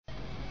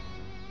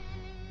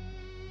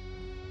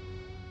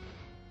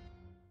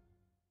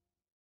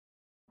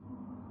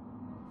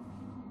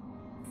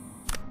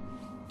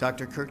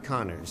Dr. Kurt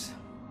Connors.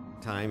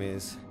 Time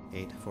is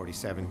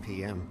 8:47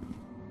 p.m.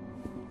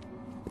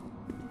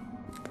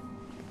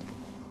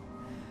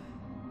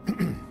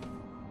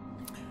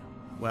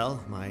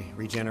 Well, my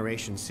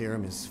regeneration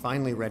serum is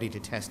finally ready to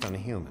test on a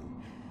human.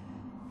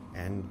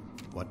 And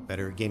what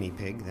better guinea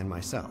pig than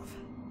myself?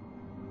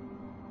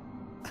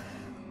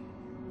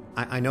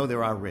 I know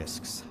there are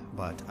risks,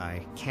 but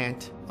I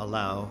can't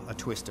allow a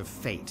twist of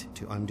fate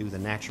to undo the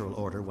natural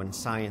order when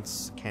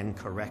science can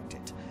correct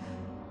it.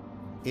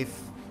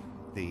 If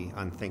the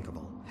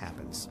unthinkable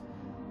happens,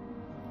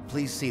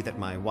 please see that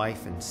my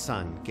wife and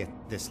son get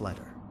this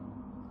letter.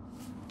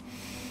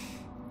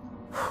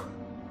 Ow.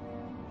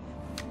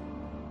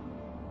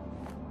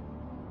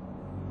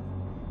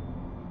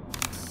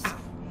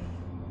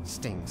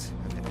 Stings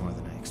a bit more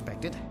than I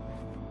expected.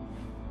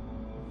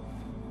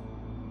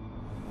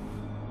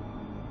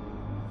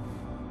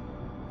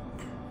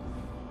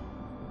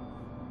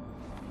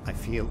 I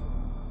feel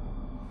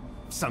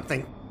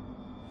something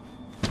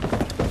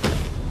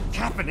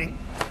happening.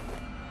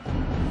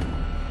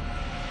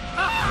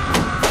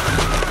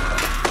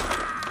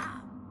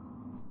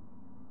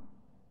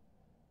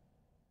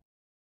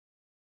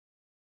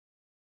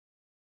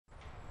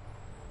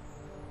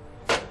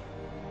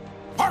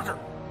 Parker!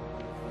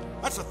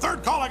 That's the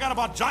third call I got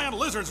about giant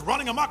lizards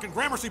running amok in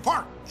Gramercy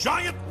Park.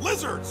 Giant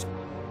lizards!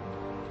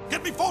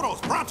 Get me photos,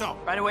 pronto!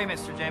 Right away,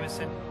 Mr.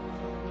 Jameson.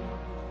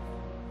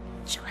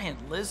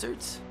 Giant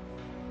lizards?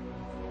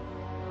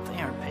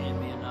 They aren't paying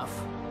me enough.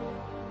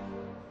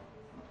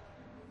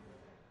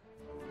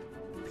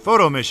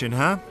 Photo mission,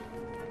 huh?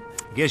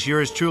 Guess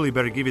yours truly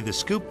better give you the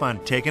scoop on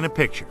taking a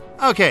picture.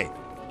 Okay,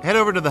 head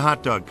over to the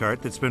hot dog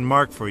cart that's been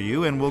marked for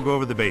you and we'll go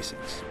over the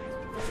basics.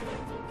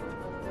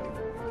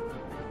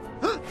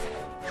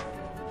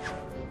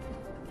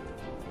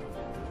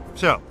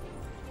 So,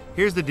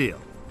 here's the deal.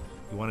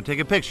 You want to take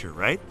a picture,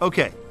 right?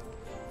 Okay.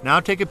 Now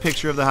take a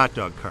picture of the hot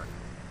dog cart.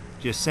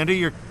 Just center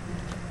your...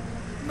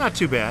 Not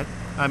too bad.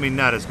 I mean,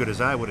 not as good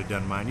as I would have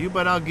done, mind you,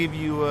 but I'll give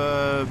you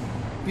a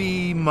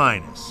B-.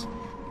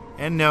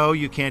 And no,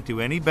 you can't do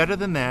any better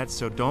than that,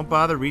 so don't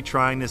bother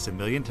retrying this a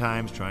million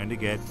times trying to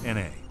get an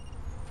A.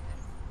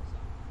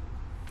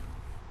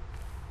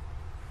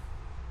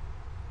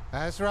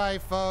 That's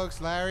right,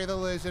 folks. Larry the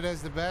Lizard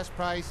has the best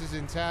prices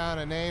in town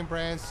on name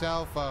brand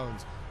cell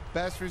phones.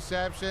 Best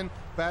reception,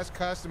 best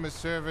customer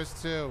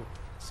service, too.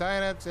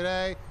 Sign up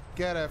today,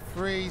 get a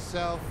free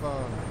cell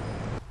phone.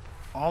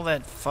 All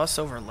that fuss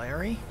over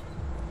Larry?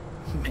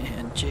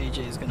 Man,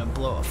 JJ's gonna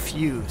blow a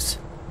fuse.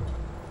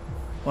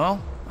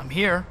 Well, I'm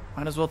here.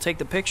 Might as well take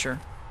the picture.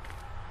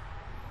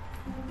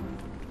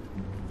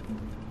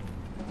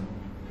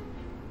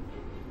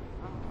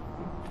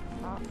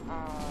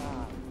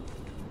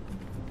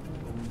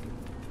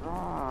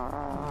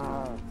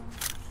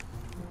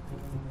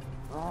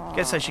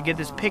 Guess I should get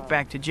this pic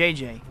back to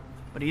JJ,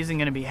 but he isn't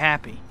gonna be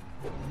happy.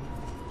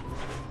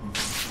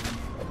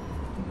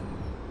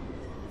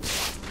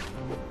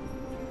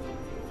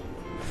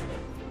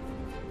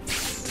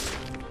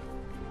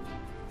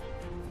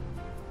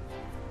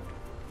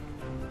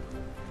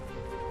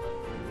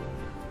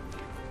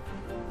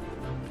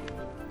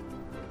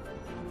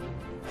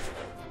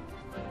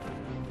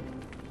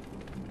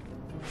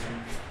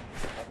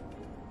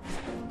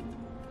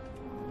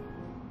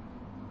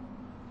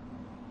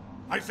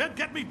 I said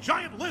get me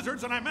giant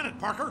lizards and I meant it,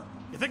 Parker.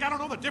 You think I don't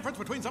know the difference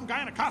between some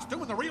guy in a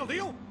costume and the real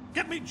deal?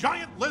 Get me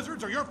giant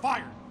lizards or you're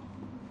fired.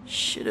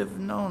 Should have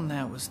known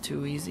that was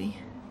too easy.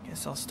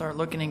 Guess I'll start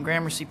looking in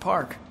Gramercy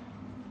Park.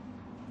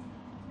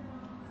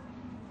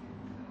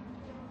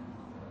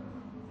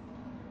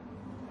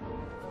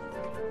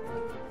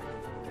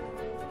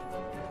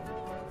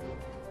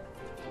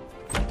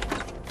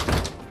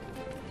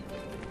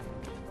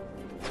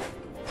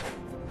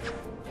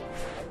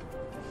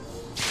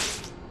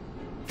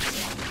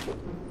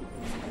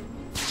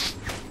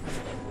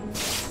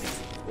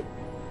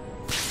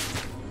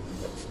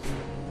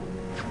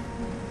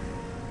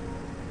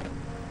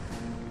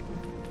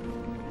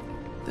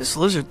 This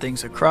lizard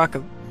thing's a crock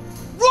of...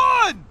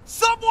 Run!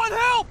 Someone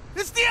help!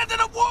 It's the end of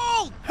the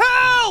world!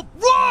 Help!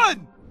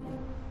 Run!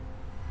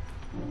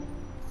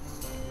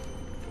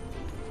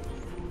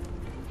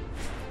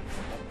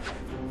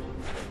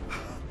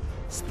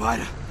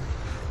 Spider.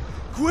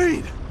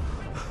 Queen.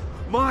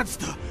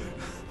 Monster.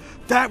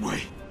 That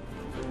way.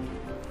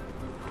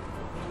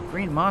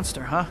 Green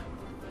monster, huh?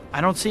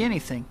 I don't see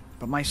anything,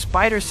 but my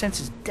spider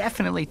sense is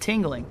definitely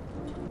tingling.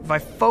 If I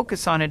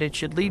focus on it, it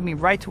should lead me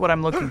right to what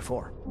I'm looking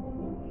for.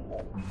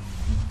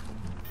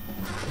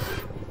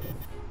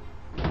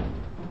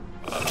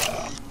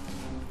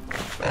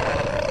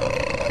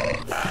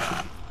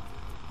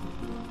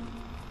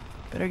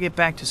 Better get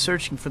back to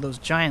searching for those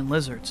giant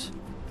lizards.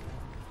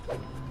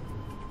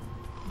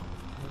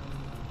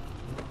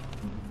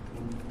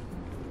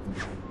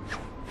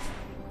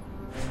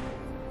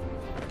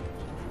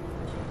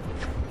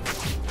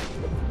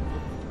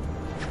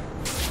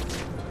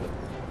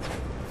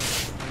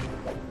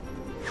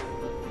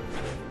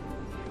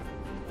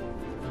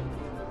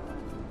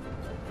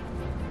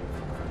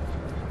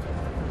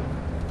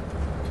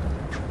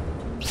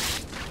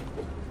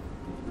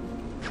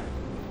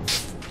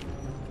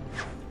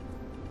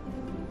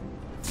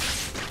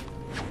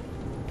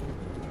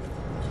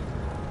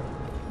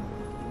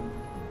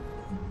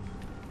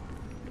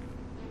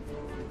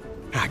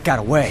 Got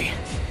away.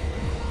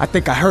 I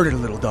think I heard it a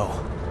little,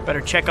 though.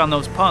 Better check on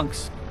those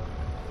punks.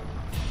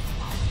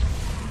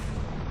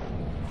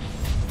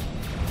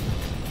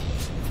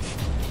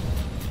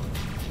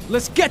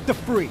 Let's get the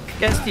freak!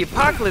 Guess the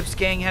Apocalypse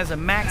Gang has a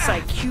max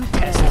IQ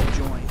test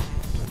to join.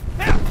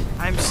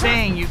 I'm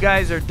saying you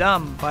guys are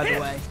dumb, by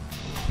the way.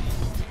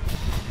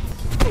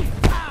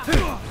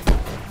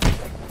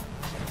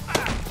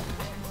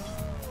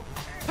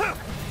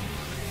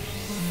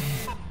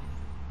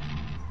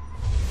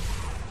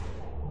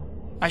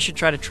 I should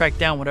try to track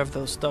down whatever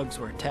those thugs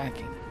were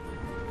attacking.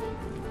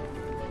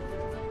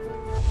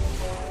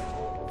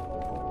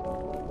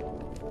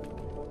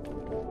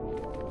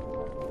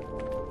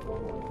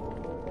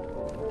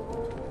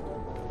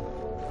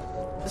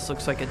 This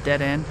looks like a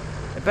dead end.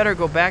 I better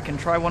go back and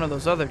try one of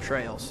those other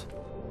trails.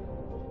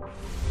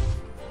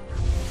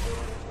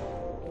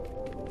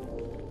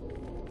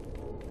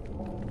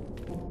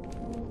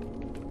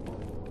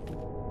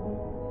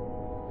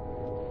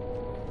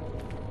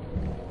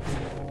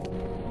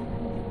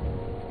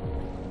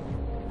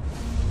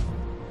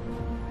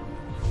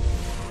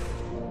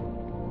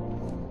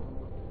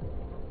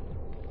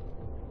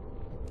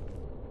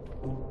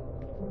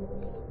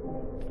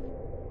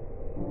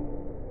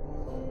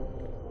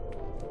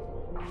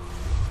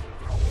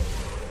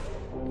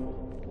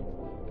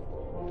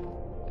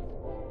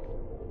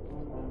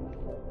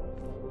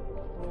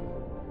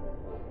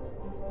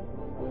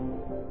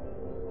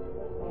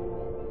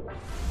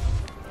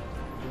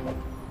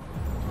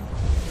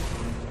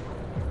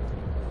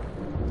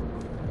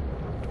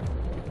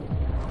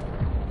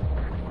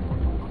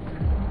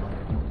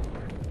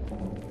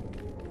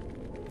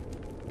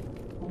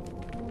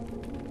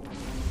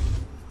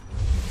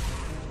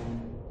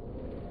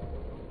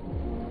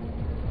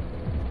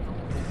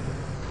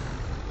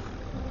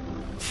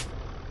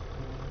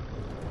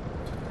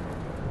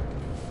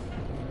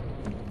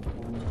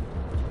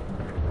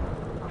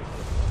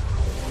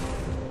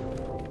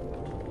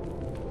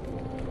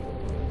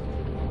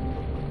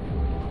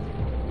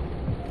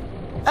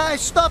 Hey,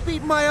 stop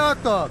eating my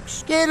hot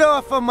dogs! Get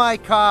off of my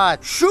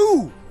cart!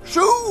 Shoo!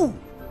 Shoo!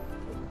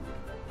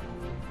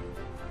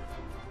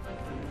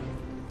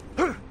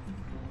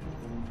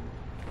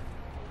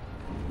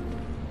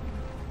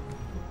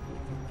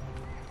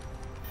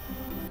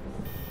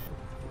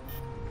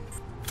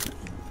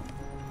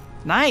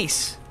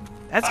 Nice!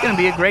 That's gonna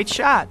be a great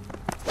shot.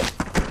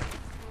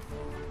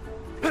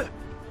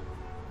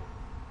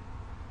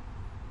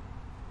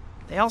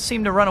 They all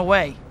seem to run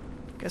away.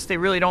 Guess they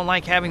really don't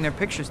like having their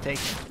pictures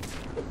taken.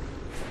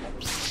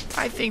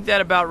 I think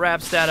that about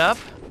wraps that up.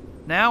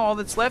 Now all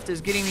that's left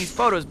is getting these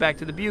photos back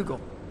to the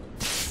Bugle.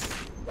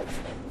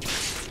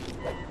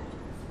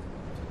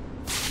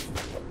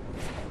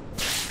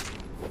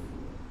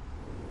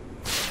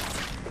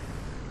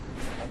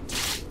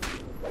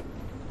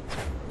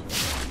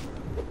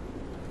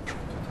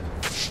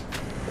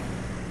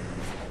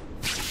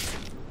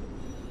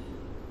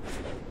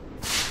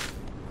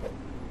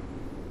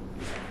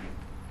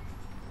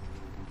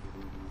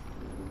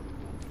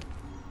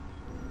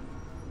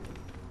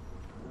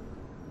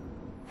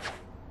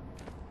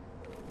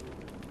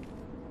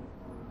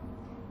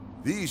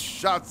 These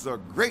shots are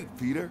great,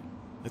 Peter.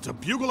 It's a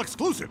Bugle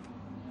exclusive.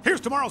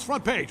 Here's tomorrow's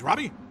front page,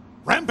 Robbie.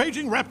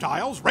 Rampaging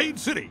reptiles raid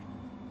city.